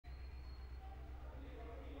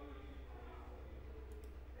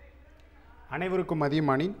அனைவருக்கும்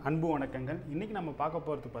மதியமானின் அன்பு வணக்கங்கள். இன்றைக்கி நம்ம பார்க்க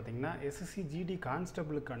போகிறது பார்த்திங்கன்னா SSC GD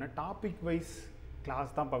கான்ஸ்டபிளுக்கான topic wise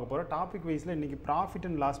class தான் பார்க்க போகிறோம். டாபிக் வைஸில் இன்றைக்கி ப்ராஃபிட்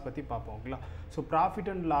அண்ட் லாஸ் பற்றி பார்ப்போம். ஓகேங்களா? ஸோ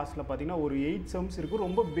ப்ராஃபிட் அண்ட் லாஸில் பார்த்திங்கன்னா ஒரு 8 சம்ஸ் இருக்கும்.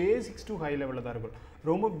 ரொம்ப பேசிக்ஸ் டு ஹை லெவலில் தான் இருக்கும்.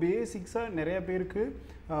 ரொம்ப பேசிக்ஸாக நிறைய பேருக்கு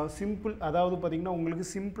சிம்பிள், அதாவது பார்த்திங்கன்னா உங்களுக்கு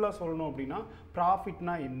சிம்பிளாக சொல்லணும் அப்படின்னா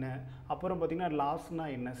ப்ராஃபிட்னா என்ன, அப்புறம் பார்த்திங்கன்னா லாஸ்னா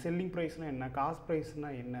என்ன, செல்லிங் ப்ரைஸ்னால் என்ன, காஸ்ட்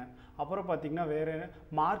ப்ரைஸ்னால் என்ன, அப்புறம் பார்த்திங்கன்னா வேறு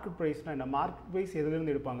மார்க்கெட் ப்ரைஸ்னால் என்ன, மார்க்கெட் ப்ரைஸ்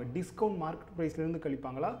எதுலேருந்து எடுப்பாங்க, டிஸ்கவுண்ட் மார்க்கெட் ப்ரைஸ்லேருந்து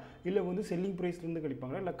கழிப்பாங்களா, இல்லை வந்து செல்லிங் ப்ரைஸ்லேருந்து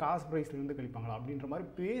கழிப்பாங்களா, இல்லை காஸ்ட் ப்ரைஸ்லேருந்து கழிப்பாங்களா அப்படின்ற மாதிரி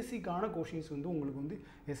பேசிக்கான கொஷின்ஸ் வந்து உங்களுக்கு வந்து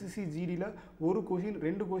எஸ்எஸ்சி ஜிடியில் ஒரு கொஷின்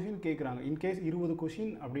 2 கொஷின் கேட்குறாங்க. இன்கேஸ் 20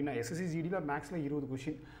 கொஷின் அப்படின்னா எஸ்எஸ்சி ஜிடியில் மேக்ஸில் 20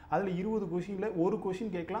 கொஷின், அதில் 20 கொஷினில் ஒரு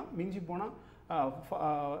கொஷின் கேட்கலாம், மிஞ்சி போனால்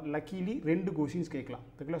லக்கீலி 2 கொஷின்ஸ் கேட்கலாம்.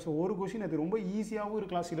 ஓகேங்களா? ஸோ ஒரு கொஷின் அது ரொம்ப ஈஸியாகவும்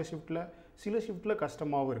இருக்கலாம், சில ஷிஃப்ட்டில்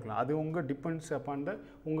கஷ்டமாகவும் இருக்கலாம். அது உங்கள் டிபெண்ட்ஸ் அப்பான் த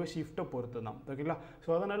உங்கள் ஷிஃப்ட்டை பொறுத்து தான். ஓகேங்களா? ஸோ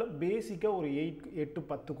அதனால் பேசிக்காக ஒரு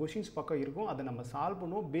 8-10 கொஷின்ஸ் பக்கம் இருக்கும். அதை நம்ம சால்வ்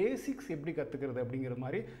பண்ணுவோம். பேசிக்ஸ் எப்படி கற்றுக்கிறது அப்படிங்கிற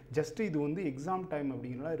மாதிரி ஜஸ்ட்டு இது வந்து எக்ஸாம் டைம்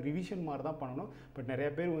அப்படிங்கிறனால ரிவிஷன் மாதிரி தான் பண்ணணும். பட் நிறைய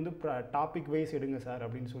பேர் வந்து டாபிக் வைஸ் எடுங்க சார்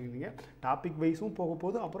அப்படின்னு சொல்லியிருந்தீங்க. டாபிக் வைஸும் போக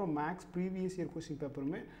போகுது, அப்புறம் மேக்ஸ் ப்ரீவியஸ் இயர் கொஸ்டின்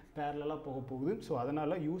பேப்பருமே பேரலாக போக போகுது. ஸோ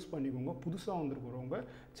அதனால் யூஸ் பண்ணிக்கோங்க. புதுசாக வந்துருக்கிறவங்க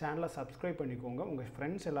சேனலை சப்ஸ்கிரைப் பண்ணிக்கோங்க, உங்கள்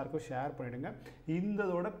ஃப்ரெண்ட்ஸ் எல்லாருக்கும் ஷேர் பண்ணிவிடுங்க.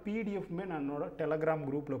 இதோட பிடிஎஃப்மே நான் என்னோட டெலகிராம்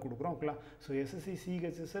குரூப்பில் கொடுக்குறோம். ஓகேங்களா? ஸோ எஸ்எஸ்சி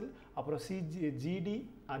சிஹெச்எஸ்எல் அப்புறம் ஜிடி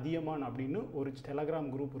அதியமான் அப்படின்னு ஒரு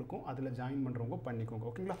டெலகிராம் குரூப் இருக்கும், அதில் ஜாயின் பண்ணுறவங்க பண்ணிக்கோங்க.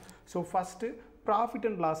 ஓகேங்களா? ஸோ ஃபஸ்ட்டு ப்ராஃபிட்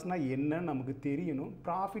அண்ட் லாஸ்னால் என்னன்னு நமக்கு தெரியணும்.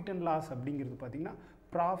 ப்ராஃபிட் அண்ட் லாஸ்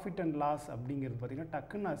அப்படிங்கிறது பார்த்திங்கன்னா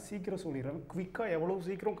டக்குன்னு நான் சீக்கிரம் சொல்லிடுறேன். குவிக்காக எவ்வளோ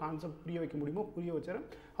சீக்கிரம் கான்செப்ட் புரிய வைக்க முடியுமோ புரிய வச்சுறேன்.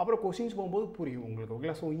 அப்புறம் கொஷின்ஸ் போகும்போது புரியும் உங்களுக்கு.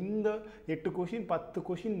 ஓகேங்களா? ஸோ இந்த 8 கொஷின் 10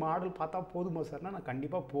 கொஷின் மாடல் பார்த்தா போதுமா சார்னா நான்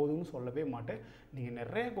கண்டிப்பாக போதும்னு சொல்லவே மாட்டேன். நீங்கள்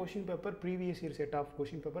நிறைய question paper previous year set of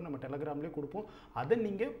question paper நம்ம டெலகிராம்லேயே கொடுப்போம். அதை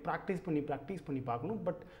நீங்கள் ப்ராக்டிஸ் பண்ணி பார்க்கணும்.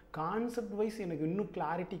 பட் கான்செப்ட் வைஸ் எனக்கு இன்னும்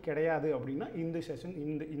கிளாரிட்டி கிடையாது அப்படின்னா இந்த செஷன்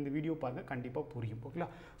இந்த வீடியோ பாருங்கள், கண்டிப்பாக புரியும்.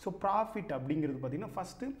 ஓகேங்களா? ஸோ ப்ராஃபிட் அப்படிங்கிறது பார்த்திங்கன்னா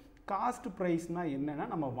ஃபஸ்ட்டு காஸ்ட் ப்ரைஸ்னால் என்னென்னா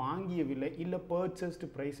நம்ம வாங்கிய விலை, இல்லை பர்ச்சேஸ்டு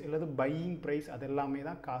ப்ரைஸ், இல்லது பையிங் ப்ரைஸ், அது எல்லாமே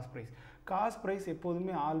தான் காஸ்ட் ப்ரைஸ். காஸ்ட் ப்ரைஸ்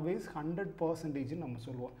எப்போதுமே ஆல்வேஸ் 100% நம்ம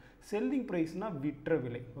சொல்லுவோம். செல்லிங் ப்ரைஸ்னால் விற்ற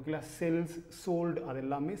விலை. ஓகேங்களா? சோல்டு அது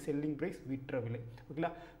எல்லாமே செல்லிங் ப்ரைஸ், விற்ற விலை.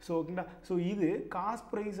 ஓகேங்களா? ஸோ இது காஸ்ட்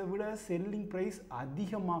ப்ரைஸை விட செல்லிங் ப்ரைஸ்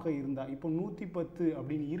அதிகமாக இருந்தால், இப்போ 110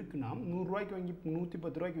 அப்படின்னு இருக்குன்னா 100 ரூபாய்க்கு வாங்கி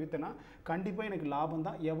 110 ரூபாய்க்கு விற்றனா கண்டிப்பாக எனக்கு லாபம்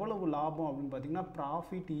தான். எவ்வளவு லாபம் அப்படின்னு பார்த்தீங்கன்னா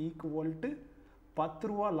ப்ராஃபிட் ஈக்குவல் டு 10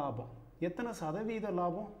 ரூபா லாபம். எத்தனை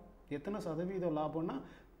சதவீத லாபம்னா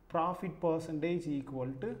profit percentage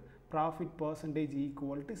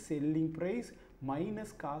equal to selling price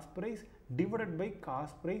minus cost price divided by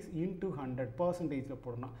cost price into 100%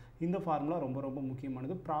 போடணும். இந்த ஃபார்முலா ரொம்ப ரொம்ப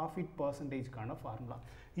முக்கியமானது, ப்ராஃபிட் பர்சன்டேஜ்க்கான ஃபார்முலா.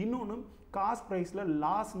 இன்னொன்று, காஸ்ட் ப்ரைஸில்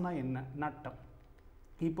லாஸ்னால் என்ன, நட்டம்.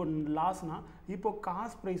 இப்போ லாஸ்னால் இப்போ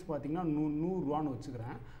காஸ்ட் ப்ரைஸ் பார்த்திங்கன்னா 100 ரூபான்னு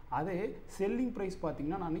வச்சுக்கிறேன். அதே செல்லிங் ப்ரைஸ்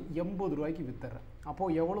பார்த்திங்கன்னா நான் 80 ரூபாய்க்கு விற்றுறேன்.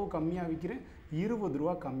 அப்போது எவ்வளோ கம்மியாக விற்கிறேன், 20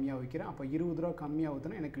 ரூபா கம்மியாக விற்கிறேன். அப்போ 20 ரூபா கம்மியாக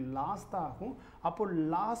விற்றுனா எனக்கு லாஸ் தான் ஆகும். அப்போது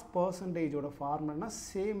லாஸ் பர்சன்டேஜோட ஃபார்முலானா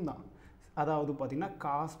சேம் தான். அதாவது பார்த்திங்கன்னா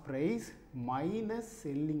cost price minus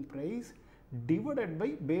selling price divided by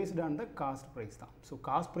based on the cost price தான். ஸோ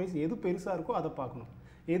காஸ்ட் ப்ரைஸ் எது பெருசாக இருக்கோ அதை பார்க்கணும்.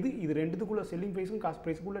 இது ரெண்டுத்துக்குள்ள செல்லிங் ப்ரைஸும் காஸ்ட்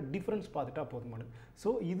ப்ரைஸுக்குள்ள டிஃப்ரென்ஸ் பார்த்துட்டா போதுமானது. ஸோ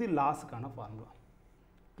இது லாஸுக்கான ஃபார்முலா.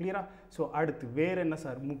 கிளியரா? ஸோ அடுத்து வேறு என்ன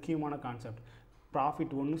சார் முக்கியமான கான்செப்ட்?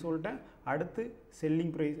 ப்ராஃபிட் ஒன்று சொல்லிட்டேன், அடுத்து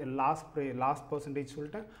செல்லிங் ப்ரைஸ் லாஸ் பர்சன்டேஜ்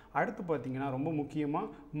சொல்லிட்டேன். அடுத்து பார்த்தீங்கன்னா ரொம்ப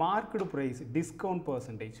முக்கியமாக மார்க்கெட் ப்ரைஸ், டிஸ்கவுண்ட்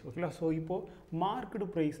பர்சன்டேஜ். ஓகேங்களா? ஸோ இப்போது மார்க்கெட்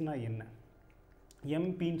ப்ரைஸ்னால் என்ன,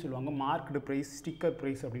 எம்பின்னு சொல்லுவாங்க, மார்க்கெட் ப்ரைஸ், ஸ்டிக்கர்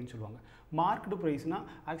ப்ரைஸ் அப்படின்னு சொல்லுவாங்க. மார்க்கெட் ப்ரைஸ்னால்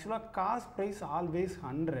ஆக்சுவலாக காஸ்ட் ப்ரைஸ் ஆல்வேஸ்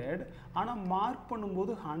 100, ஆனால் மார்க்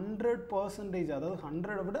பண்ணும்போது 100%, அதாவது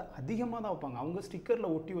 100 விட அதிகமாக தான் வைப்பாங்க. அவங்க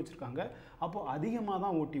ஸ்டிக்கரில் ஒட்டி வச்சுருக்காங்க, அப்போது அதிகமாக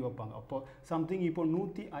தான் ஒட்டி வைப்பாங்க. அப்போது சம்திங் இப்போ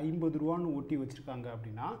 150 ரூபான்னு ஒட்டி வச்சுருக்காங்க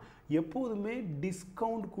அப்படின்னா எப்போதுமே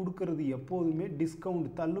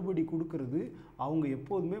டிஸ்கவுண்ட் தள்ளுபடி கொடுக்கறது அவங்க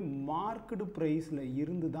எப்போதுமே மார்க்கெட் ப்ரைஸில்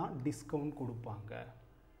இருந்து தான் டிஸ்கவுண்ட் கொடுப்பாங்க.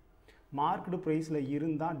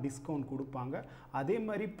 அதே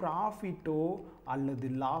மாதிரி ப்ராஃபிட்டோ அல்லது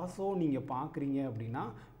லாஸோ நீங்கள் பார்க்குறீங்க அப்படின்னா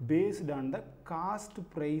பேஸ்ட் ஆன் த காஸ்ட்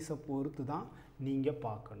ப்ரைஸை பொறுத்து தான் நீங்கள்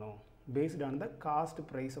பார்க்கணும்.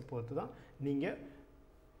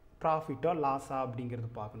 ப்ராஃபிட்டா லாஸா அப்படிங்கிறது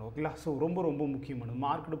பார்க்கணும். ஓகேங்களா? ஸோ ரொம்ப ரொம்ப முக்கியமானது.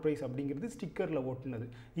 மார்க்கெட் ப்ரைஸ் அப்படிங்கிறது ஸ்டிக்கரில் ஒட்டுனது.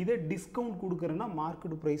 இதே டிஸ்கவுண்ட் கொடுக்குறேன்னா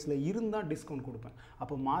மார்க்கெட் ப்ரைஸில் இருந்தால் டிஸ்கவுண்ட் கொடுப்பேன்.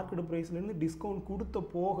 அப்போ மார்க்கெட் ப்ரைஸ்லேருந்து டிஸ்கவுண்ட் கொடுத்த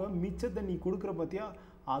போக மிச்சத்தை நீ கொடுக்குற பார்த்தியா,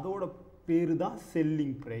 அதோட பேர் தான்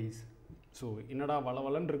செல்லிங் ப்ரைஸ். ஸோ என்னடா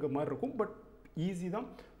வளவலன்னு இருக்க மாதிரி இருக்கும், பட் ஈஸி தான்,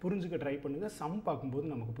 புரிஞ்சுக்க ட்ரை பண்ணுங்கள். சம் பார்க்கும்போது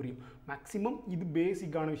நமக்கு புரியும். மேக்ஸிமம் இது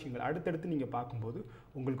பேசிக்கான விஷயங்கள், அடுத்தடுத்து நீங்கள் பார்க்கும்போது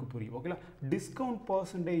உங்களுக்கு புரியும். ஓகேங்களா? டிஸ்கவுண்ட்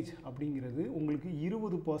பர்சன்டேஜ் அப்படிங்கிறது உங்களுக்கு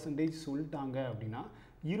 20% சொல்லிட்டாங்க அப்படின்னா,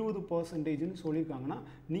 20%ன்னு சொல்லியிருக்காங்கன்னா,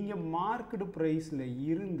 நீங்கள் மார்க்கெட் ப்ரைஸில்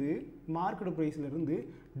இருந்து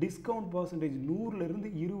டிஸ்கவுண்ட் பர்சன்டேஜ் 100லேருந்து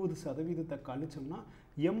 20% கழிச்சோம்னா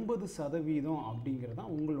 80% அப்படிங்கிறது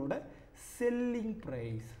தான் உங்களோட செல்லிங்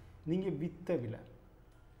ப்ரைஸ், நீங்கள் விற்ற விலை.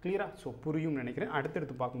 கிளியரா? ஸோ புரியும்னு நினைக்கிறேன்.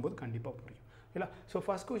 அடுத்தடுத்து பார்க்கும்போது கண்டிப்பாக புரியும். இல்லை? ஸோ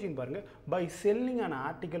ஃபர்ஸ்ட் கொஸ்டின் பாருங்கள். By selling an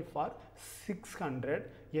article for 600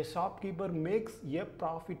 a shopkeeper makes a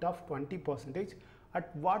profit of 20%. At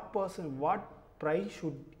what price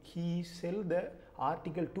should he sell the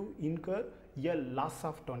article to incur a loss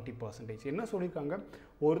of 20%? என்ன சொல்லியிருக்காங்க?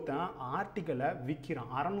 ஒருத்தன் ஆர்டிக்கலை விற்கிறான்,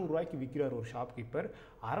 600 ரூபாய்க்கு விற்கிறார் ஒரு ஷாப்கீப்பர்.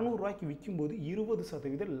 600 ரூபாய்க்கு விற்கும்போது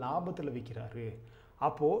 20% லாபத்தில் விற்கிறாரு.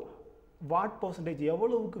 அப்போது வாட் பர்சன்டேஜ்,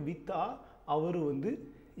 எவ்வளவுக்கு விற்றா அவர் வந்து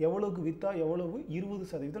எவ்வளவுக்கு விற்றா எவ்வளவு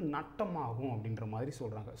 20% நட்டமாகும் அப்படின்ற மாதிரி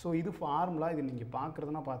சொல்கிறாங்க. ஸோ இது ஃபார்முலா, இது நீங்கள்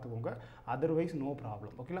பார்க்குறதுனா பார்த்துக்கோங்க, அதர்வைஸ் நோ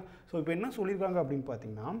ப்ராப்ளம். ஓகேங்களா? ஸோ இப்போ என்ன சொல்லியிருக்காங்க அப்படின்னு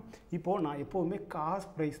பார்த்தீங்கன்னா, இப்போது நான் எப்போவுமே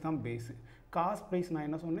காஸ்ட் ப்ரைஸ் தான் பேஸு. காஸ்ட் ப்ரைஸ் நான்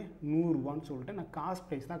என்ன சொன்னேன்? 100 ரூபான்னு சொல்லிட்டு நான் காஸ்ட்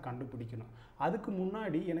ப்ரைஸ் தான் கண்டுபிடிக்கணும். அதுக்கு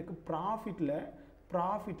முன்னாடி எனக்கு ப்ராஃபிட்டில்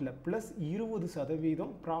ப்ளஸ் 20%,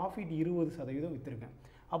 ப்ராஃபிட் 20% விற்றுருக்கேன்.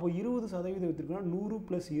 அப்போ 20% விற்றுருக்கோன்னா 100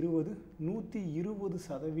 + 20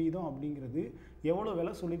 120% அப்படிங்கிறது எவ்வளோ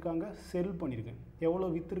விலை சொல்லியிருக்காங்க? செல் பண்ணியிருக்கேன். எவ்வளோ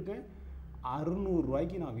விற்றுருக்கேன்? 600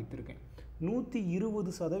 ரூபாய்க்கு நான் விற்றுருக்கேன்.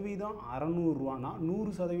 120% 600 ரூபானா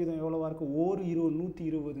 100% எவ்வளோவா இருக்கும்?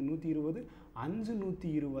 120 5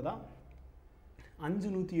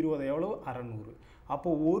 120 எவ்வளோ? 600.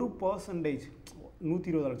 அப்போது 1%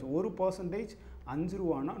 120 லட்சம், 1% 5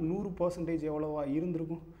 ரூபானா 100% எவ்வளோவா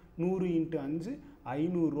இருந்திருக்கும்? 100 × 5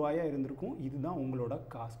 500 ரூபாயாக இருந்திருக்கும். இதுதான் உங்களோட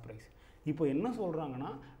காஸ்ட் ப்ரைஸ். இப்போ என்ன சொல்கிறாங்கன்னா,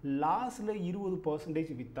 லாஸில்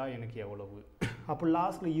 20% விற்றா எனக்கு எவ்வளவு? அப்போ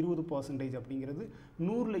லாஸில் 20% அப்படிங்கிறது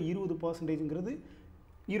 100ல் 20%ங்கிறது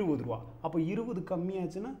 20 ரூபா. அப்போ 20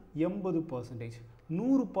 கம்மியாச்சுன்னா 80%.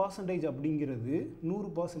 100% அப்படிங்கிறது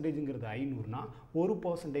 100%ங்கிறது 500னா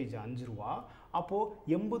 1% 5 ரூபா. அப்போது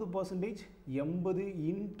 80%, 80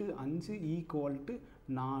 × 5 =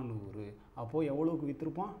 400. அப்போது எவ்வளோக்கு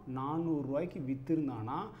விற்றுருப்பான்? 400 ரூபாய்க்கு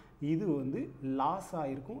விற்றுருந்தானா இது வந்து லாஸ்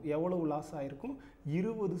ஆகிருக்கும். எவ்வளவு லாஸ் ஆகிருக்கும்?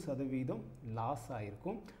 20% லாஸ்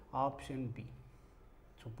ஆகிருக்கும். Option B.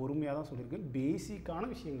 ஸோ பொறுமையாக தான் சொல்லியிருக்கேன், பேசிக்கான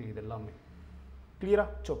விஷயங்கள் இது எல்லாமே. கிளியரா?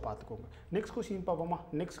 ஸோ பார்த்துக்கோங்க. நெக்ஸ்ட் கொஸ்டின் பார்ப்போமா?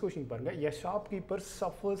 நெக்ஸ்ட் கொஸ்டின் பாருங்கள். எ shopkeeper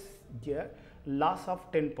suffers a loss of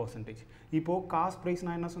 10%. இப்போது காஸ்ட் ப்ரைஸ்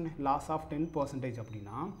நான் என்ன சொன்னேன்? லாஸ் ஆஃப் 10%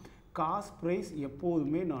 அப்படின்னா காஸ்ட் ப்ரைஸ்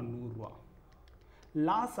எப்போதுமே நான் 100 ரூபா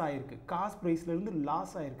லாஸ் ஆகிருக்கு. காஸ்ட் ப்ரைஸ்லேருந்து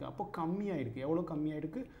லாஸ் ஆகிருக்கு. அப்போ கம்மியாகிருக்கு. எவ்வளோ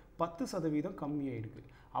கம்மியாகிருக்கு? 10% கம்மியாகிருக்கு.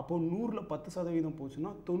 அப்போது 100ல் 10%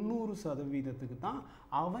 போச்சுன்னா 90%க்கு தான்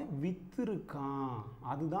அவன் விற்றுருக்கான்.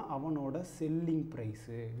 அதுதான் அவனோட செல்லிங்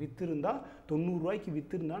ப்ரைஸு. விற்றுருந்தா 90 ரூபாய்க்கு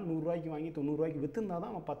விற்றுருந்தா 100 ரூபாய்க்கு வாங்கி 90 ரூபாய்க்கு விற்றுருந்தா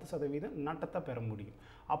தான் அவன் 10% நட்டத்தை பெற முடியும்.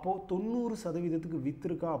 அப்போது 90%க்கு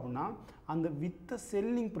விற்றுருக்கா அப்படின்னா அந்த விற்ற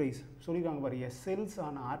செல்லிங் ப்ரைஸ் சொல்லியிருக்காங்க பாரு, செல்ஸ்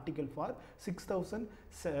ஆன ஆர்டிகல் ஃபார்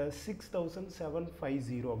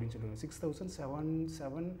 6750 அப்படின்னு சொல்லியிருக்காங்க.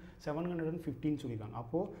 6715 சொல்லியிருக்காங்க.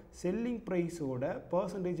 அப்போது செல்லிங் ப்ரைஸோட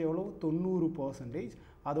பர்சன்டேஜ் எவ்வளோ? 90%.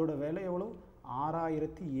 அதோட விலை எவ்வளோ?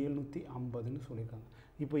 6750ன்னு சொல்லியிருக்காங்க.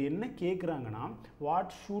 இப்போ என்ன கேட்குறாங்கன்னா,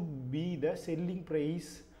 what should be the selling price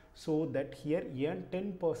so that here ஏன்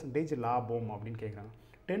 10% லாபம் அப்படின்னு கேட்குறாங்க.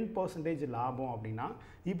 10% லாபம் அப்படின்னா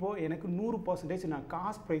இப்போது எனக்கு 100% நான்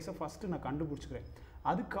காஸ்ட் ப்ரைஸை ஃபஸ்ட்டு நான் கண்டுபிடிச்சிக்கிறேன்.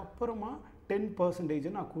 அதுக்கப்புறமா 10%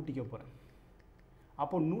 நான் கூட்டிக்க போகிறேன்.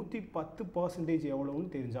 அப்போ 110% எவ்வளவுன்னு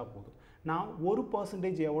தெரிஞ்சால் போதும். நான்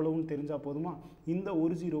 1% எவ்வளவுன்னு தெரிஞ்சால் போதுமா? இந்த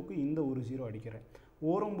ஒரு ஜீரோக்கு இந்த ஒரு ஜீரோ அடிக்கிறேன்.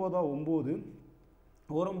 9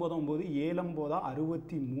 9 9 7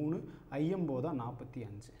 63 5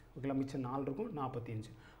 45. ஓகேங்களா? மிச்சம் 4 இருக்கும், 45.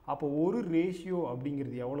 அப்போ ஒரு ரேஷியோ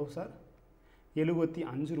அப்படிங்கிறது எவ்வளோ சார்?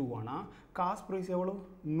 75 ரூபானா காஸ்ட் ப்ரைஸ் எவ்வளோ?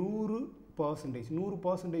 100%.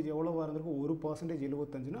 100% எவ்வளோவா இருந்திருக்கும்? 1%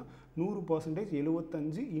 75னா 100%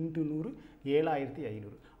 75 × 100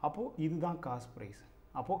 7500. அப்போது இதுதான் காஸ்ட் ப்ரைஸ்.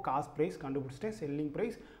 அப்போது காஸ்ட் ப்ரைஸ் கண்டுபிடிச்சிட்டேன், செல்லிங்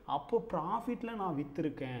ப்ரைஸ். அப்போது ப்ராஃபிட்டில் நான்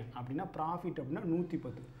விற்றுருக்கேன் அப்படின்னா ப்ராஃபிட் அப்படின்னா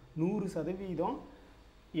 110. 100%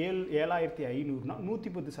 7500னா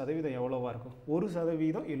 110% எவ்வளோவா இருக்கும்? 1%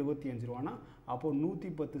 75 ரூபானா அப்போது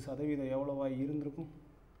 110% எவ்வளோவா இருந்திருக்கும்?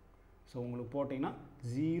 ஸோ உங்களுக்கு போட்டிங்கன்னா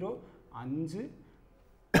 0 5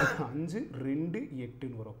 5 2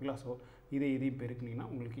 8ன்னு வரும். ஓகேங்களா? ஸோ இதையும் பெருக்குனீங்கன்னா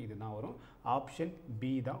உங்களுக்கு இதுதான் வரும். ஆப்ஷன்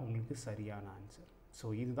பி தான் உங்களுக்கு சரியான ஆன்சர். ஸோ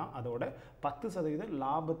இதுதான் அதோட 10%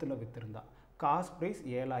 லாபத்தில் விற்றுருந்தா காஸ்ட் ப்ரைஸ்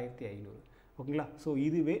 7500. ஓகேங்களா. ஸோ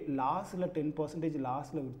இதுவே லாஸில் 10%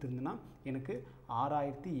 லாஸில் விற்றுருந்துன்னா எனக்கு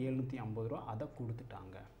 6750 ரூபா அதை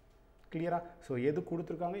கொடுத்துட்டாங்க. கிளியரா? ஸோ எது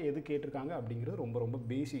கொடுத்துருக்காங்க எது கேட்டிருக்காங்க அப்படிங்கிறது ரொம்ப ரொம்ப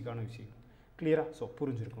பேசிக்கான விஷயம். கிளியரா? ஸோ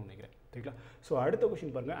புரிஞ்சிருக்கும்னு நினைக்கிறேன். சரிங்களா? ஸோ அடுத்த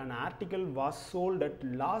கொஸ்டின் பாருங்கள். an article was sold at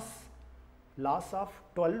loss of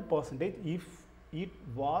 12% if it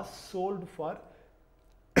was sold for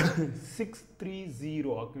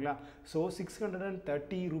 630. ஓகேங்களா. ஸோ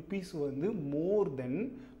 630 rupees வந்து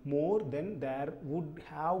more than there would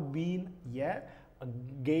have been a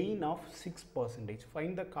gain of 6%.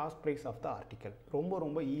 find the cost price of the article. ரொம்ப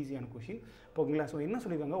ரொம்ப ஈஸியான question. ஓகேங்களா. So என்ன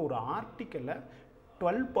சொல்லியிருக்காங்க, ஒரு ஆர்டிக்கலை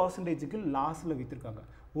 12%க்கு லாஸில் விற்றுருக்காங்க.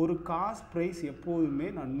 ஒரு காஸ்ட் ப்ரைஸ் எப்போதுமே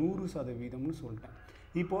நான் 100%ன்னு சொல்லிட்டேன்.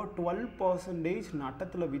 இப்போது 12%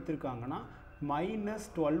 நட்டத்தில் விற்றுருக்காங்கன்னா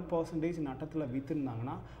 -12% நட்டத்தில்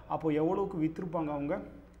விற்றுருந்தாங்கன்னா அப்போது எவ்வளோக்கு விற்றுருப்பாங்க அவங்க?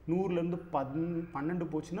 100லேருந்து 12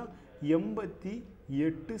 போச்சுன்னா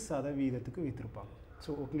 88% விற்றுருப்பாங்க. ஸோ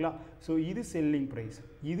ஓகேங்களா. ஸோ இது செல்லிங் ப்ரைஸ்.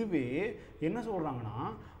 இதுவே என்ன சொல்கிறாங்கன்னா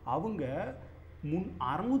அவங்க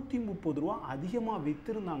 630 ரூபா அதிகமாக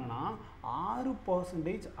விற்றுருந்தாங்கன்னா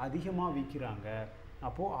 6% அதிகமாக விற்கிறாங்க.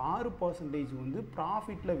 அப்போது 6% வந்து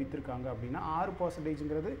ப்ராஃபிட்டில் விற்றுருக்காங்க அப்படின்னா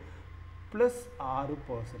 6%ங்கிறது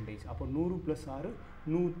 +6%. அப்போ 100 + 6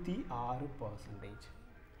 106%.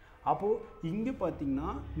 அப்போது இங்கே பார்த்தீங்கன்னா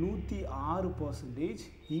 106%,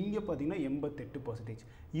 இங்கே பார்த்தீங்கன்னா 88%.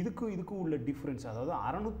 இதுக்கு உள்ள டிஃப்ரென்ஸ், அதாவது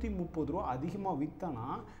 630 ரூபா அதிகமாக விற்றானா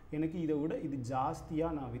எனக்கு இதை விட இது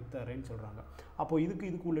ஜாஸ்தியாக நான் விற்றுறேன்னு சொல்கிறாங்க. அப்போது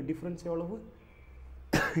இதுக்கு உள்ள டிஃப்ரென்ஸ் எவ்வளவு?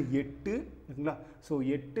 8. ஓகேங்களா. ஸோ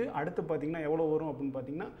 8 அடுத்து பார்த்தீங்கன்னா எவ்வளோ வரும் அப்படின்னு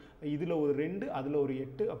பார்த்தீங்கன்னா இதில் ஒரு 2 அதில் ஒரு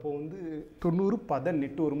 8, அப்போது வந்து 90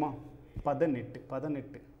 18 வருமா?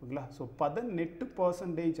 18. ஓகேங்களா. ஸோ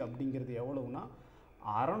 18% அப்படிங்கிறது எவ்வளவுனா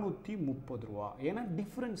 630 ரூபா. ஏன்னா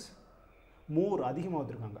டிஃப்ரென்ஸ் மோர் அதிகமாக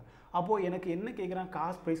வச்சுருக்காங்க. அப்போது எனக்கு என்ன கேட்குறாங்க?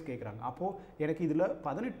 காஸ்ட் ப்ரைஸ் கேட்குறாங்க. அப்போது எனக்கு இதில்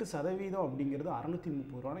 18% அப்படிங்கிறது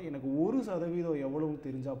 630 ரூபானா எனக்கு 1% எவ்வளவு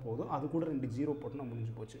தெரிஞ்சால் போதும். அது கூட 2 0 போட்டுனா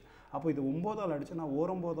முடிஞ்சு போச்சு. அப்போ இது 9ஆல் அடிச்சுன்னா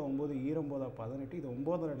 1 9 9 2 9 18. இது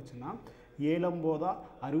 9ஆல் அடிச்சுன்னா 7 9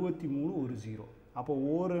 63 1 0. அப்போ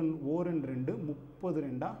 1 2 32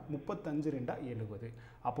 35 2 70.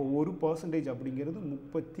 அப்போ 1% அப்படிங்கிறது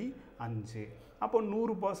 35. அப்போ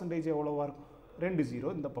 100% எவ்வளோவா இருக்கும்? 2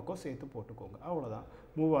 0 இந்த பக்கம் சேர்த்து போட்டுக்கோங்க. அவ்வளோதான்,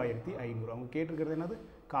 3500. அவங்க கேட்டிருக்கிறது என்னது?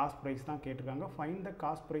 காஸ்ட் ப்ரைஸ் தான் கேட்டிருக்காங்க. Find the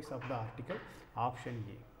cost price of the article. Option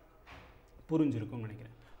A. புரிஞ்சிருக்கும்னு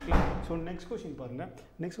நினைக்கிறேன். ஸோ நெக்ஸ்ட் கொஸ்டின்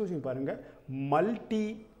பாருங்கள்.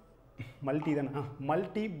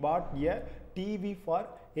 Multi pot a TV for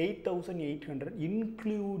 8800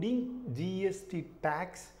 including GST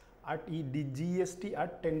tax at GST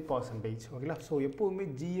at 10%. ஓகேங்களா. ஸோ எப்போதுமே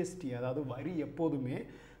ஜிஎஸ்டி அதாவது வரி எப்போதுமே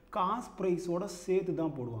காஸ்ட் ப்ரைஸோட சேர்த்து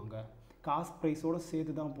தான் போடுவாங்க. காஸ்ட் ப்ரைஸோட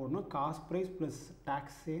சேர்த்து தான் போடணும். காஸ்ட் ப்ரைஸ் ப்ளஸ்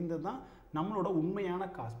டேக்ஸ் சேர்ந்து தான் நம்மளோட உண்மையான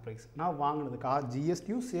காஸ்ட் ப்ரைஸ். நான் வாங்கினது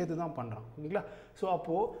ஜிஎஸ்டியும் சேர்த்து தான் பண்ணுறான். ஓகேங்களா. ஸோ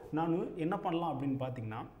அப்போது நான் என்ன பண்ணலாம் அப்படின்னு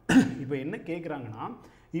பார்த்தீங்கன்னா இப்போ என்ன கேட்குறாங்கன்னா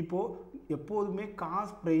இப்போது எப்போதுமே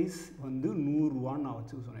காஸ்ட் ப்ரைஸ் வந்து 100 ரூபான்னு நான்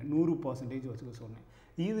வச்சுக்க சொன்னேன். 100% வச்சுக்க சொன்னேன்.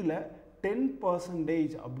 இதில்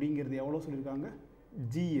 10% அப்படிங்கிறது எவ்வளோ சொல்லியிருக்காங்க?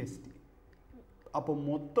 ஜிஎஸ்டி. அப்போ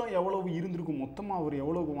மொத்தம் எவ்வளவு இருந்திருக்கும்? மொத்தமாக அவர்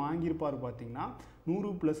எவ்வளோக்கு வாங்கியிருப்பார் பார்த்தீங்கன்னா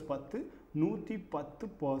 100 + 10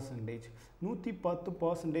 110%.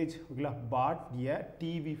 110%. ஓகேங்களா. பாட் எ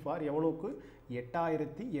டிவி ஃபார் எவ்வளோக்கு?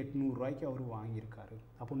 8800 ரூபாய்க்கு அவர் வாங்கியிருக்காரு.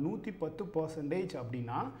 அப்போ 110%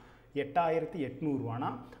 அப்படின்னா 8800 ரூபானா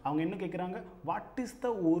அவங்க என்ன கேட்குறாங்க? What is the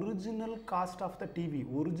original cost of the TV?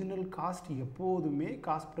 Original cost எப்போதுமே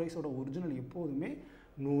காஸ்ட் ப்ரைஸோட ஒரிஜினல் எப்போதுமே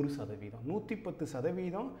 100%.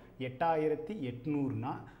 110%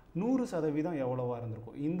 8800னா 100% எவ்வளோவா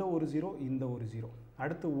இருந்திருக்கும்? இந்த ஒரு 0 இந்த ஒரு 0.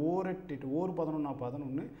 அடுத்து 1 8 1 11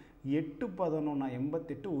 11 8 11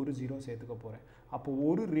 88 ஒரு 0 சேர்த்துக்க போகிறேன். அப்போ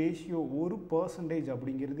ஒரு ரேஷியோ 1%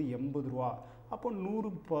 அப்படிங்கிறது 80 ரூபா. அப்போ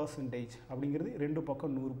 100% அப்படிங்கிறது 2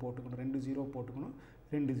 பக்கம் 100 போட்டுக்கணும், 2 0 போட்டுக்கணும்,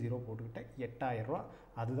 2 0 போட்டுக்கிட்டேன். 8000 ரூபா.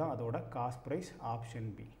 அதுதான் அதோட காஸ்ட் ப்ரைஸ். Option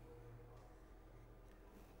B.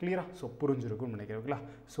 கிளியரா? ஸோ புரிஞ்சிருக்கும்னு நினைக்கிறேன். ஓகேங்களா.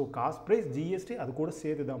 ஸோ காஸ்ட் ப்ரைஸ் ஜிஎஸ்டி அது கூட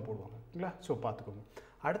சேர்த்து தான் போடுவாங்க. ஓகேங்களா. ஸோ பார்த்துக்கோங்க.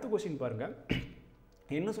 அடுத்த கொஸ்டின் பாருங்கள்.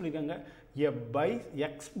 என்ன சொல்லியிருக்காங்க?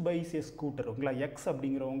 எக்ஸ் பைஸ் எ ஸ்கூட்டர். ஓகேங்களா. எக்ஸ்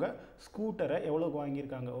அப்படிங்கிறவங்க ஸ்கூட்டரை எவ்வளோக்கு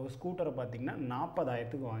வாங்கியிருக்காங்க? ஒரு ஸ்கூட்டரை பார்த்தீங்கன்னா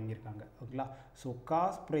 40000க்கு வாங்கியிருக்காங்க. ஓகேங்களா. ஸோ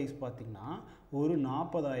காஸ்ட் ப்ரைஸ் பார்த்தீங்கன்னா ஒரு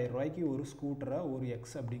 40000 ரூபாய்க்கு ஒரு ஸ்கூட்டரை ஒரு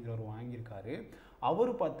எக்ஸ் அப்படிங்கிறவர் வாங்கியிருக்காரு.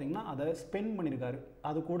 அவர் பார்த்தீங்கன்னா அதை ஸ்பெண்ட் பண்ணியிருக்காரு.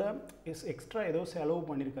 அது கூட எக்ஸ்ட்ரா ஏதோ செலவு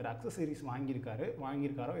பண்ணியிருக்காரு. அக்சசரிஸ்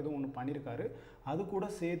வாங்கியிருக்காரோ ஏதோ ஒன்று பண்ணியிருக்காரு. அது கூட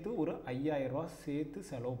சேர்த்து ஒரு 5000 ரூபா சேர்த்து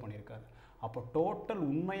செலவு பண்ணியிருக்காரு. அப்போ டோட்டல்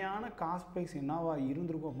உண்மையான காஸ்ட் ப்ரைஸ் என்னவா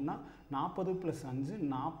இருந்திருக்கும் அப்படின்னா 40 + 5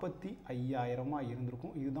 45,000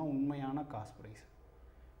 இருந்திருக்கும். இதுதான் உண்மையான காஸ்ட் ப்ரைஸ்.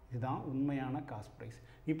 இதுதான் உண்மையான காஸ்ட் ப்ரைஸ்.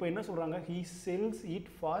 இப்போ என்ன சொல்கிறாங்க, he sells it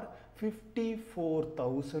for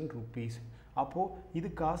 54,000 rupees. அப்போது இது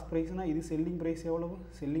காஸ்ட் ப்ரைஸ்னால் இது செல்லிங் ப்ரைஸ் எவ்வளவு?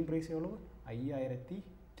 செல்லிங் ப்ரைஸ் எவ்வளவு?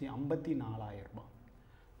 54,000 ரூபா.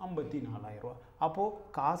 54,000 ரூபா. அப்போது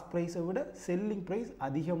காஸ்ட் ப்ரைஸை விட செல்லிங் ப்ரைஸ்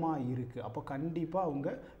அதிகமாக இருக்குது. அப்போ கண்டிப்பாக அவங்க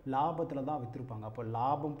லாபத்தில் தான் விற்றுருப்பாங்க. அப்போ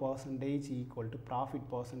லாபம் percentage equal to profit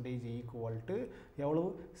percentage equal to எவ்வளவு?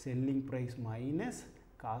 Selling price minus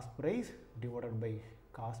cost price divided by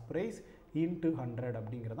cost price into 100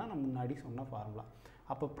 அப்படிங்கிறதான் நம்ம முன்னாடி சொன்ன ஃபார்முலா.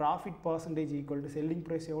 அப்போ profit percentage equal to selling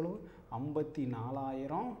price எவ்வளவு?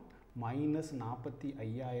 54,000 minus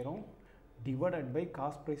 45,000 divided by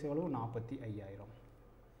cost price எவ்வளவு? 45,000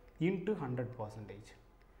 இன்ட்டு 100%.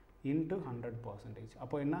 இன்ட்டு 100%.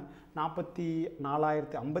 அப்போ என்ன?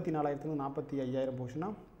 54,000 45,000 போச்சுன்னா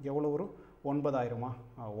எவ்வளோ வரும்? 9,000.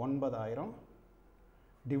 9,000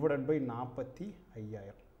 டிவைடட் பை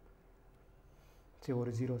 45,000. சரி,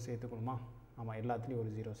 ஒரு ஜீரோ சேர்த்துக்கணுமா? ஆமாம், எல்லாத்துலேயும்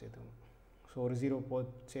ஒரு ஜீரோ சேர்த்துக்கணும். ஸோ ஒரு ஜீரோ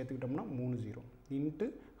சேர்த்துக்கிட்டோம்னா 3 ஜீரோ இன்ட்டு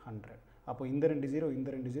 100. அப்போ இந்த 2 ஜீரோ, இந்த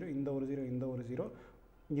 2 ஜீரோ, இந்த ஒரு ஜீரோ, இந்த ஒரு ஜீரோ,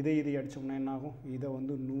 இதை அடித்தோம்னா என்ன ஆகும்? இதை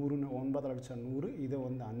வந்து 100ன்னு 9 அடித்தா 100, இதை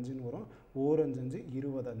வந்து 5ன்னு வரும். 1 5 5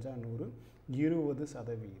 25 100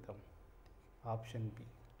 20%. Option B.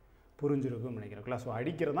 புரிஞ்சிருக்குன்னு நினைக்கிறேங்களா? ஸோ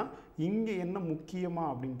அடிக்கிறது தான் இங்கே என்ன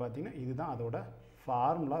முக்கியமாக அப்படின்னு பார்த்தீங்கன்னா இதுதான் அதோட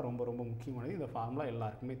ஃபார்முலா. ரொம்ப ரொம்ப முக்கியமானது. இந்த ஃபார்முலா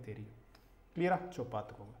எல்லாருக்குமே தெரியும். கிளியரா? ஸோ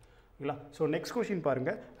பார்த்துக்கோங்க. இல்லைங்களா? ஸோ நெக்ஸ்ட் கொஷின்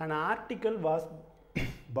பாருங்கள். an article was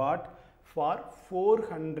bought for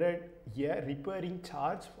 400, a repairing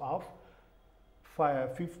charge of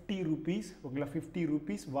 50 rupees. ஓகேங்களா? 50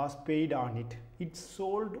 rupees was paid on it. It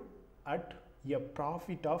sold at a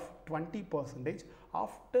profit of 20%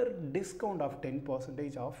 after discount of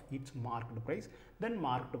 10% of its market price. Then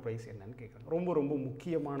market price என்னன்னு கேட்குறாங்க. ரொம்ப ரொம்ப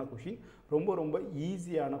முக்கியமான question, ரொம்ப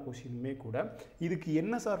ஈஸியான கொஷினுமே கூட. இதுக்கு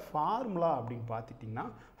என்ன சார் ஃபார்முலா அப்படின்னு பார்த்துட்டிங்கன்னா,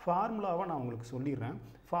 ஃபார்முலாவை நான் உங்களுக்கு சொல்லிடுறேன்.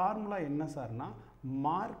 ஃபார்முலா என்ன சார்னா,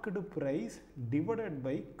 market price divided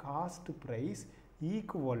by cost price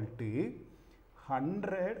equal to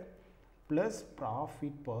 100 plus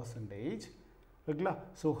profit percentage. ஓகேங்களா?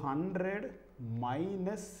 So 100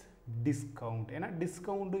 minus discount. ஏன்னா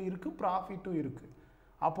டிஸ்கவுண்ட்டும் இருக்குது, ப்ராஃபிட்டும் இருக்குது.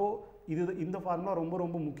 அப்போது இந்த ஃபார்முலா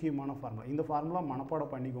ரொம்ப முக்கியமான ஃபார்முலா. இந்த ஃபார்முலா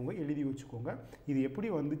மனப்பாடம் பண்ணிக்கோங்க, எழுதி வச்சுக்கோங்க. இது எப்படி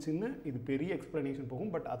வந்துச்சுன்னு இது பெரிய எக்ஸ்ப்ளனேஷன்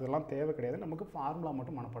போகும், பட் அதெல்லாம் தேவை கிடையாது. நமக்கு ஃபார்முலா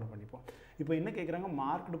மட்டும் மனப்பாடம் பண்ணிப்போம். இப்போ என்ன கேட்குறாங்க?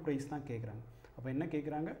 மார்க்கெட் ப்ரைஸ் தான் கேட்குறாங்க. அப்போ என்ன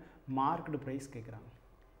கேட்குறாங்க? மார்க்கெட் ப்ரைஸ் கேட்குறாங்க.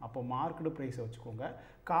 அப்போ மார்க்கெட் ப்ரைஸை வச்சுக்கோங்க.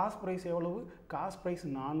 காஸ்ட் ப்ரைஸ் எவ்வளவு? காஸ்ட் ப்ரைஸ்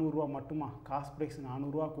 400 ரூபா மட்டுமா? காஸ்ட் ப்ரைஸ்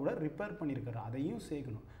 400 ரூபா கூட ரிப்பேர் பண்ணியிருக்காரு, அதையும்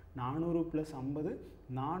சேர்க்கணும். 400 + 50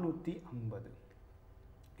 450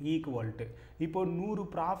 ஈக்குவல் டு இப்போ 100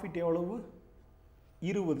 ப்ராஃபிட் எவ்வளவு?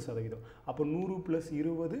 20%. அப்போ 100 +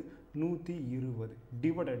 20 120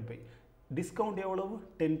 டிவைடட் பை டிஸ்கவுண்ட் எவ்வளவு?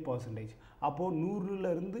 10%. அப்போது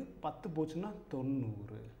 100லேருந்து 10 போச்சுன்னா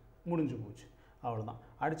 90. முடிஞ்சு போச்சு. அவ்வளோதான்.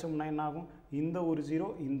 அடித்தோம்னா என்ன ஆகும்? இந்த ஒரு ஜீரோ,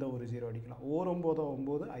 இந்த ஒரு ஜீரோ அடிக்கலாம். 9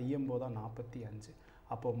 9 5 45.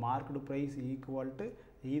 அப்போது மார்க்கெட் ப்ரைஸ் ஈக்குவல் டு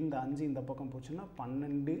இந்த 5 இந்த பக்கம் போச்சுன்னா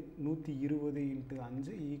 12 120 ×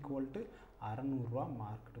 5 ஈக்குவல் டு 600 ரூபா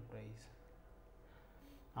மார்க்கெட் ப்ரைஸ்.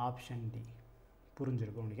 Option D.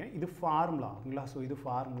 புரிஞ்சிருக்கும் நினைக்கிறேன். இது ஃபார்முலா. ஓகேங்களா? ஸோ இது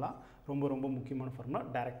ஃபார்முலா ரொம்ப முக்கியமான ஃபார்முலா.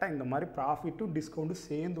 டேரெக்டாக இந்த மாதிரி ப்ராஃபிட்டும் டிஸ்கவுண்ட்டும்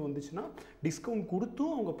சேர்ந்து வந்துச்சுன்னா, டிஸ்கவுண்ட்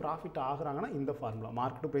கொடுத்தும் அவங்க ப்ராஃபிட் ஆகுறாங்கன்னா இந்த ஃபார்முலா.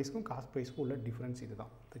 மார்க்கெட் ப்ரைஸ்க்கும் காஸ்ட் ப்ரைஸ்க்கும் உள்ள டிஃப்ரென்ஸ் இது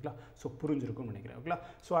தான். ஓகேங்களா? ஸோ புரிஞ்சிருக்கும்னு நினைக்கிறேன். ஓகேங்களா?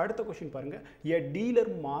 ஸோ அடுத்த கொஸ்டின் பாருங்கள். எ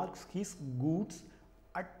dealer marks his goods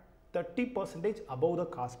at 30% above the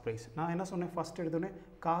cost price. நான் என்ன சொன்னேன்? ஃபஸ்ட் எடுத்தோடனே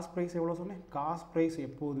காஸ்ட் ப்ரைஸ் எவ்வளோ சொன்னேன்? காஸ்ட் ப்ரைஸ்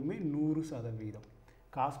எப்போதுமே 100%.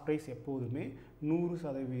 காஸ்ட் ப்ரைஸ் எப்போதுமே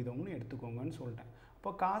 100%ன்னு எடுத்துக்கோங்கன்னு சொல்லிட்டேன். இப்போ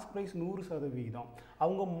காஸ்ட் ப்ரைஸ் 100%.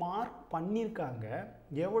 அவங்க மார்க் பண்ணியிருக்காங்க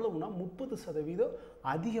எவ்வளவுனா 30%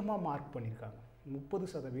 அதிகமாக மார்க் பண்ணியிருக்காங்க.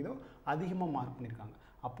 30% அதிகமாக மார்க் பண்ணியிருக்காங்க.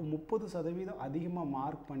 அப்போ 30% அதிகமாக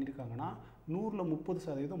மார்க் பண்ணியிருக்காங்கன்னா 100ல்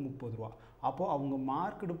 30% 30 ரூபா. அப்போது அவங்க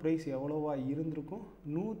மார்க்கெட் ப்ரைஸ் எவ்வளோவா இருந்திருக்கும்?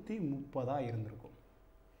 130 இருந்திருக்கும்.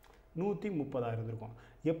 130 இருந்திருக்கும்.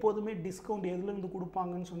 எப்போதுமே டிஸ்கவுண்ட் எதுலேருந்து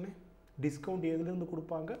கொடுப்பாங்கன்னு சொன்னேன்? டிஸ்கவுண்ட் எதுலேருந்து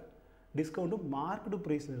கொடுப்பாங்க? டிஸ்கவுண்ட்டு மார்க்கெட்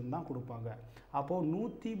ப்ரைஸ்லேருந்து தான் கொடுப்பாங்க. அப்போது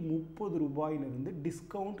 130 ரூபாயிலிருந்து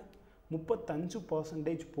டிஸ்கவுண்ட்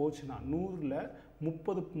 35% போச்சுன்னா, 100ல்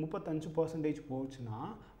 35% போச்சுன்னா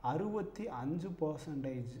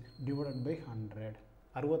 65% டிவைடட் பை 100.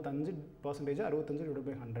 65% 65 டிவைட்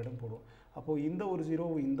பை 100 போடுவோம். அப்போது இந்த ஒரு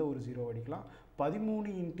ஜீரோவும் இந்த ஒரு ஜீரோ அடிக்கலாம்.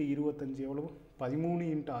 13 × 25 எவ்வளவு? 13 ×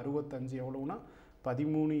 65 எவ்வளவுனா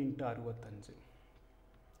 13 × 65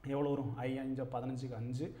 எவ்வளோ வரும்? 5 5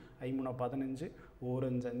 15 5 15 1 5 5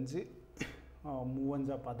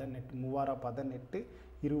 3 18 18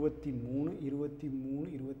 23 23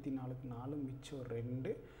 24 4 மிச்சம்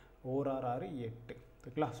 2 1 6 6 8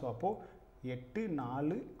 ஓகேங்களா. ஸோ அப்போது 8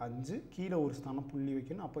 4 5 கீழே ஒரு ஸ்தானம் புள்ளி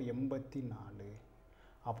வைக்கணும். அப்போ 84.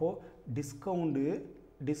 அப்போது டிஸ்கவுண்ட்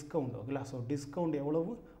ஓகேங்களா. ஸோ டிஸ்கவுண்ட்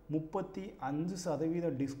எவ்வளவு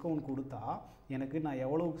 35% டிஸ்கவுண்ட் கொடுத்தா எனக்கு நான்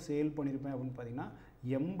எவ்வளவுக்கு சேல் பண்ணியிருப்பேன் அப்படின்னு பார்த்தீங்கன்னா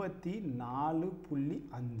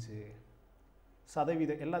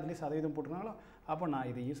 84.5%. எல்லாத்துலேயும் சதவீதம் போட்டுருந்தாங்களோ அப்போ நான்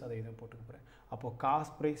இதையும் சதவீதம் போட்டுக்க போகிறேன். அப்போது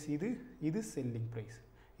காஸ்ட் ப்ரைஸ் இது செல்லிங் ப்ரைஸ்.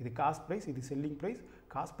 இது காஸ்ட் ப்ரைஸ், இது selling price.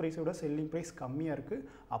 Cost ப்ரைஸோட selling price கம்மியாக இருக்குது.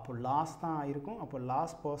 அப்போ லாஸ் தான் ஆயிருக்கும். அப்போ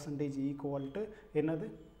லாஸ் பர்சன்டேஜ் ஈக்குவல் டு என்னது,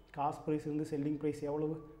 காஸ்ட் ப்ரைஸ் இருந்து செல்லிங் ப்ரைஸ்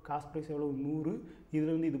எவ்வளவு, காஸ்ட் ப்ரைஸ் எவ்வளவு 100.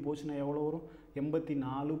 இதுலேருந்து இது போச்சுன்னா எவ்வளோ வரும்,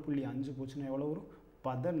 84.5 போச்சுன்னா எவ்வளோ வரும்,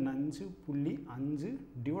 15.5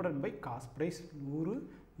 divided by cost price 100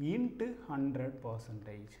 into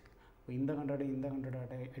 100%. இப்போ இந்த 100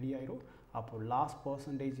 அடி ஆயிரும். அப்போது லாஸ்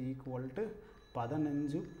பர்சன்டேஜ் ஈக்குவல் டு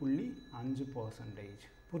 15.5%.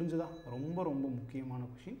 புரிஞ்சுதா? ரொம்ப ரொம்ப முக்கியமான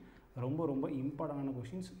கொஷின், ரொம்ப இம்பார்ட்டண்டான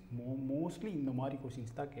கொஷின்ஸ். மோஸ்ட்லி இந்த மாதிரி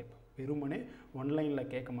கொஷின்ஸ் தான் கேட்பேன். வெறுமனே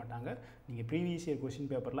ஒன்லைனில் கேட்க மாட்டாங்க. நீங்கள் ப்ரீவியஸ் இயர் கொஷின்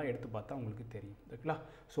பேப்பர்லாம் எடுத்து பார்த்தா உங்களுக்கு தெரியும். ஓகேங்களா.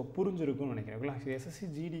 ஸோ புரிஞ்சிருக்கும்னு நினைக்கிறேன். ஓகேங்களா. எஸ்எஸ்சி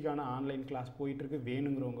ஜிடிக்கான ஆன்லைன் கிளாஸ் போயிட்டுருக்கு.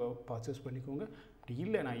 வேணுங்கிறவங்க பர்ச்சேஸ் பண்ணிக்கோங்க. அப்படி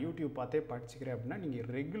இல்லை நான் யூடியூப் பார்த்தே படிச்சுக்கிறேன் அப்படின்னா நீங்கள்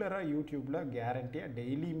ரெகுலராக யூடியூப்பில் கேரண்டியாக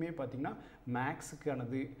டெய்லியுமே பார்த்தீங்கன்னா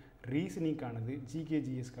மேக்ஸுக்கானது, ரீசனிங்கானது,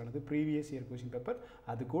 ஜிகேஜிஎஸ்க்கானது, ப்ரீவியஸ் இயர் கொஷின் பேப்பர்,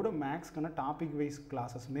 அது கூட மேக்ஸ்க்கான டாபிக் வைஸ்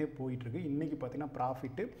கிளாஸஸுமே போயிட்டுருக்கு. இன்றைக்கி பார்த்தீங்கன்னா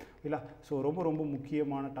ப்ராஃபிட்டு இல்லை. ஸோ ரொம்ப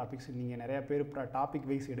முக்கியமான டாபிக்ஸ். நீங்கள் நிறையா பேர் டாபிக்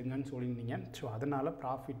வைஸ் எடுங்கன்னு சொல்லியிருந்தீங்க. ஸோ அதனால்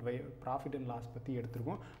ப்ராஃபிட் அண்ட் லாஸ் பற்றி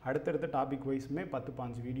எடுத்துருக்கோம். அடுத்தடுத்த topic வைஸுமே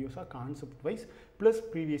 10-15 வீடியோஸாக concept wise plus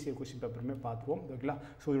previous year question பேப்பருமே பார்த்துருவோம். ஓகேங்களா.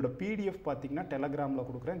 ஸோ இதோட பிடிஎஃப் பார்த்தீங்கன்னா டெலகிராமில்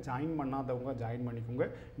கொடுக்குறேன். ஜாயின் பண்ணாதவங்க ஜாயின் பண்ணிக்கோங்க.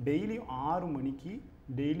 டெய்லியும் 6 மணிக்கு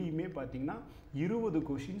டெய்லியுமே பார்த்தீங்கன்னா 20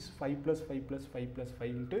 questions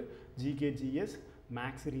 5+5+5+5 ஜிகேஜிஎஸ்,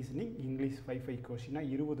 maths, reasoning, English 5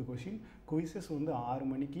 கொஷினாக 20 question. Quizzes வந்து 6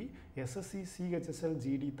 மணிக்கு SSC CHSL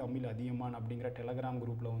GT Tamil Athiyaman அப்படிங்கிற டெலகிராம்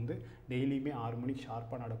குரூப்பில் வந்து டெய்லியுமே 6 மணிக்கு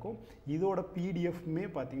ஷார்ப்பாக நடக்கும். இதோட பிடிஎஃப்மே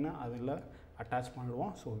பார்த்திங்கன்னா அதில் அட்டாச்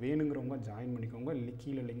பண்ணிடுவோம். ஸோ வேணுங்கிறவங்க ஜாயின் பண்ணிக்கோங்க.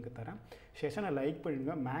 கீழே லிங்க் தரேன். செஷனை லைக்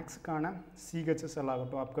பண்ணிடுங்க. மேக்ஸுக்கான சிஹெச்எஸ்எல்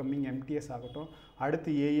ஆகட்டும், அப்கமிங் எம்டிஎஸ் ஆகட்டும்,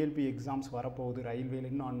 அடுத்து ஏஎல்பி எக்ஸாம்ஸ் வரப்போகுது.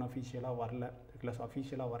 ரயில்வேல இன்னும் அன்அஃபிஷியலாக வரல, ப்ளஸ்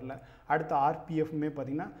அஃபிஷியலாக வரல. அடுத்து ஆர்பிஎஃப்மே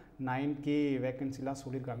பார்த்திங்கன்னா 9K வேக்கன்சிலாம்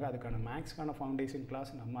சொல்லியிருக்காங்க. அதுக்கான மேக்ஸ்க்கான ஃபவுண்டேஷன்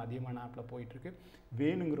கிளாஸ் நம்ம அதிகமான ஆப்பில் போயிட்டுருக்கு.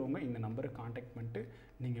 வேணுங்கிறவங்க இந்த நம்பரை காண்டாக்ட் பண்ணிட்டு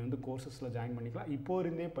நீங்கள் வந்து கோர்சஸில் ஜாயின் பண்ணிக்கலாம். இப்போ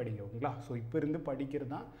இருந்தே படிங்க. ஓகேங்களா. ஸோ இப்போ இருந்து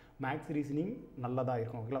படிக்கிறது தான் மேக்ஸ் ரீசனிங் நல்லதாக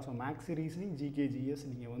இருக்கும். ஓகேங்களா. ஸோ மேக்ஸ் ரீசனிங் ஜிகேஜிஎஸ்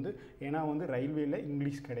நீங்கள் வந்து ஏன்னா வந்து ரயில்வேல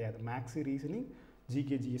இங்கிலீஷ் கிடையாது, மேக்ஸ் ரீசனிங்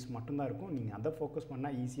ஜிகேஜிஎஸ் மட்டும்தான் இருக்கும். நீங்கள் அதை ஃபோக்கஸ்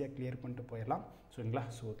பண்ணால் ஈஸியாக கிளியர் பண்ணிட்டு போயிடலாம். சரிங்களா.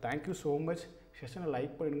 So thank you so much. செஷனை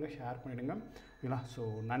like பண்ணிடுங்க, ஷேர் பண்ணிவிடுங்க. ஓகேங்களா. ஸோ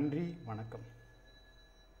நன்றி, வணக்கம்.